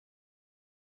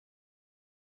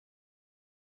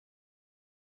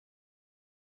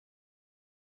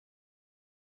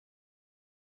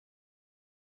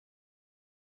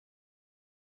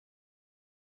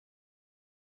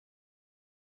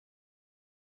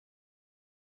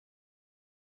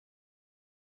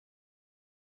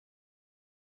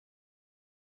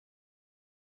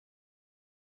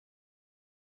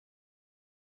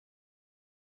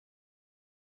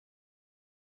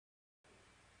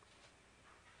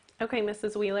Okay,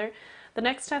 Mrs. Wheeler. The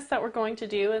next test that we're going to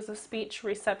do is a speech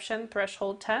reception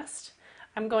threshold test.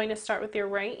 I'm going to start with your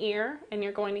right ear, and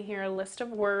you're going to hear a list of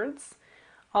words.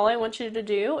 All I want you to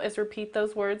do is repeat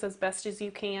those words as best as you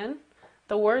can.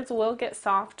 The words will get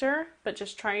softer, but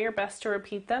just try your best to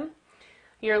repeat them.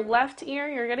 Your left ear,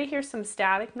 you're going to hear some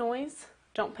static noise.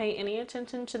 Don't pay any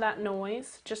attention to that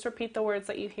noise. Just repeat the words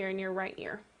that you hear in your right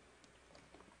ear.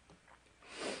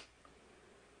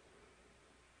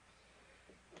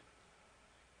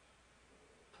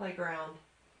 Playground.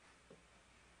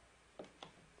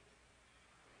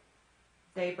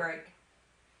 Daybreak.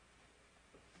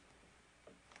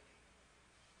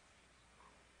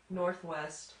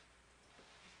 Northwest.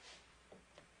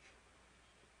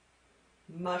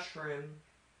 Mushroom.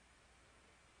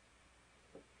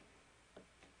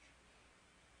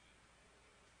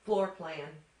 Floor plan.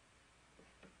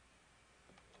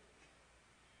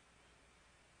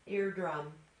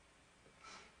 Eardrum.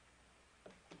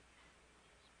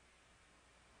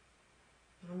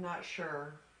 I'm not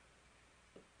sure.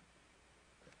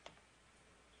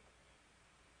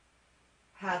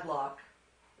 Hadlock.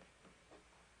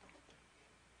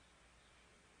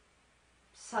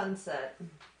 Sunset.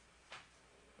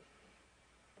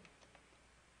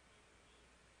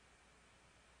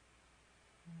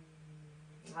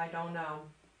 I don't know.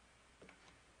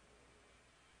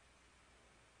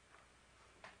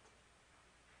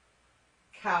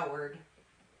 Coward.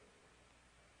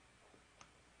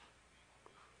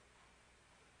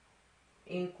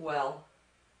 Inkwell.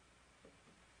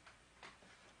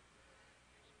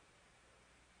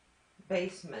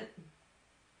 Basement.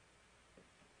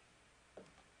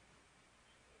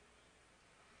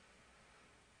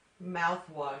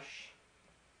 Mouthwash.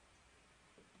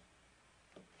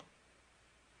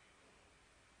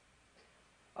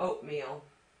 Oatmeal.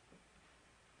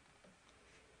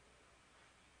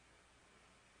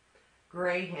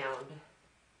 Greyhound.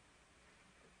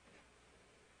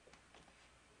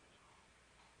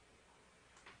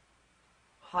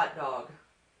 Hot dog.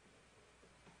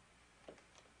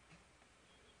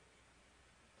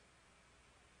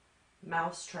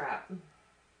 Mousetrap.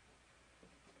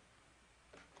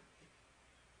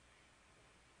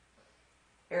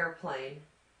 Airplane.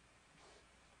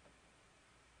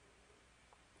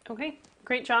 Okay,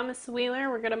 great job, Mrs. Wheeler.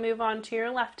 We're going to move on to your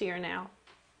left ear now.